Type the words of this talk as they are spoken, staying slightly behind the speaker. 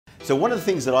So one of the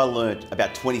things that I learned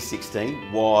about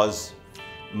 2016 was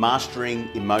mastering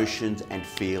emotions and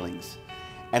feelings.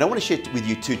 And I want to share with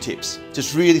you two tips,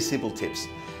 just really simple tips.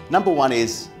 Number one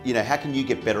is, how can you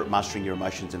get better at mastering your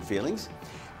emotions and feelings?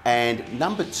 And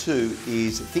number two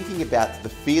is thinking about the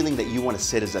feeling that you want to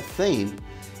set as a theme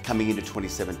coming into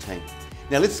 2017.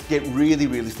 Now let's get really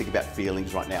realistic about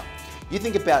feelings right now. You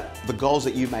think about the goals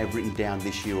that you may have written down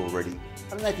this year already. I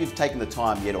don't know if you've taken the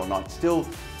time yet or not, it's still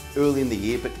early in the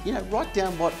year, but write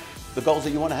down what the goals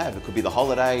that you want to have. It could be the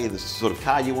holiday, the sort of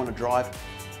car you want to drive.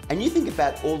 And you think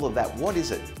about all of that, what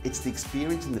is it? It's the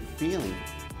experience and the feeling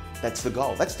that's the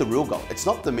goal. That's the real goal. It's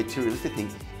not the materialistic thing.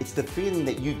 It's the feeling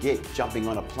that you get jumping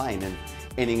on a plane and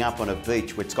ending up on a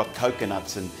beach where it's got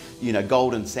coconuts and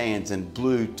golden sands and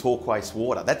blue turquoise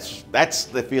water. That's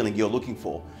the feeling you're looking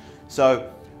for.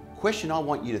 So, question I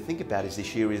want you to think about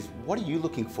this year is, what are you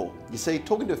looking for? You see,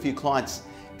 talking to a few clients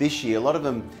this year, a lot of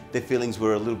them, their feelings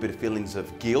were a little bit of feelings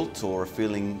of guilt or a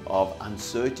feeling of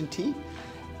uncertainty,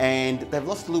 and they've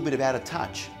lost a little bit of out of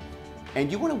touch.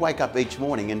 And you want to wake up each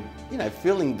morning and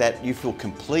feeling that you feel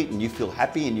complete and you feel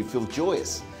happy and you feel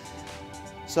joyous.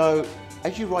 So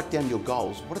as you write down your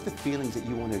goals, what are the feelings that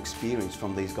you want to experience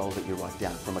from these goals that you write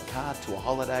down? From a car to a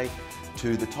holiday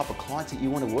to the type of clients that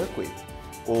you want to work with,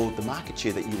 or the market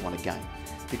share that you want to gain.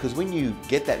 Because when you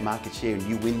get that market share and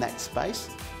you win that space,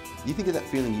 you think of that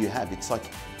feeling you have. It's like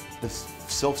the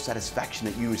self-satisfaction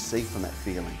that you receive from that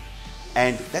feeling.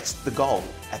 And that's the goal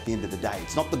at the end of the day.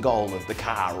 It's not the goal of the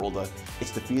car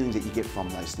it's the feelings that you get from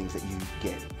those things that you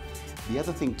get. The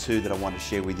other thing too that I want to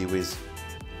share with you is,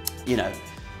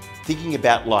 thinking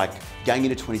about going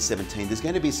into 2017, there's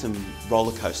going to be some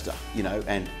roller coaster,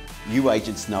 and you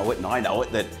agents know it and I know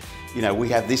it that, we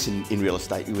have this in real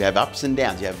estate. We have ups and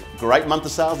downs. You have a great month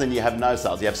of sales and you have no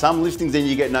sales. You have some listings and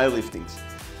you get no listings.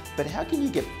 But how can you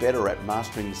get better at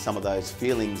mastering some of those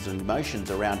feelings and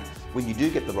emotions around when you do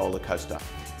get the roller coaster?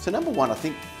 So number one, I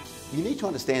think you need to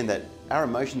understand that our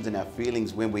emotions and our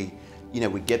feelings, when we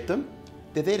get them,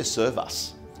 they're there to serve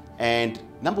us. And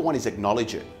number one is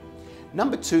acknowledge it.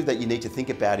 Number two that you need to think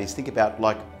about is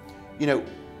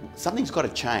something's got to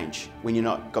change when you're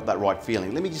not got that right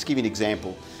feeling. Let me just give you an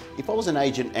example. If I was an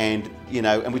agent and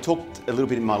we talked a little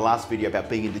bit in my last video about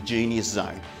being in the genius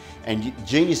zone. And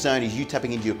genius zone is you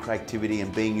tapping into your creativity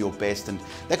and being your best, and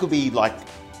that could be like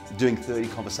doing 30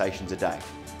 conversations a day.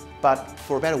 But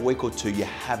for about a week or two, you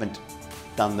haven't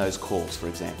done those calls, for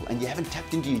example, and you haven't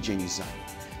tapped into your genius zone.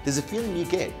 There's a feeling you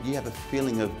get. You have a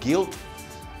feeling of guilt,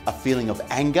 a feeling of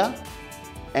anger,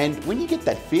 and when you get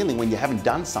that feeling when you haven't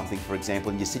done something, for example,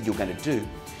 and you said you're going to do,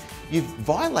 you've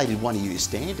violated one of your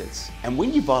standards. And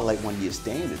when you violate one of your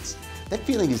standards, that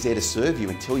feeling is there to serve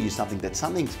you and tell you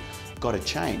something's got to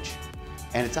change.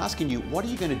 And it's asking you, what are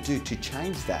you going to do to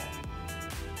change that?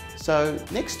 So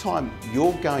next time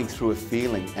you're going through a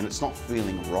feeling and it's not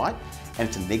feeling right and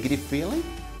it's a negative feeling,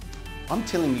 I'm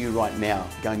telling you right now,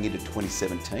 going into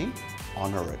 2017,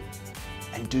 honor it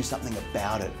and do something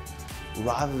about it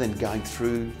rather than going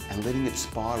through and letting it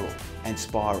spiral and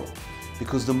spiral.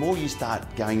 Because the more you start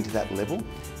going to that level,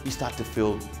 you start to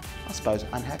feel, I suppose,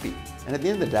 unhappy. And at the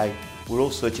end of the day, we're all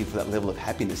searching for that level of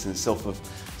happiness and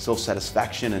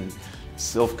self-satisfaction and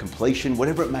self-completion,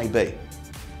 whatever it may be.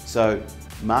 So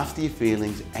master your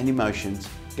feelings and emotions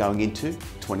going into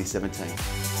 2017.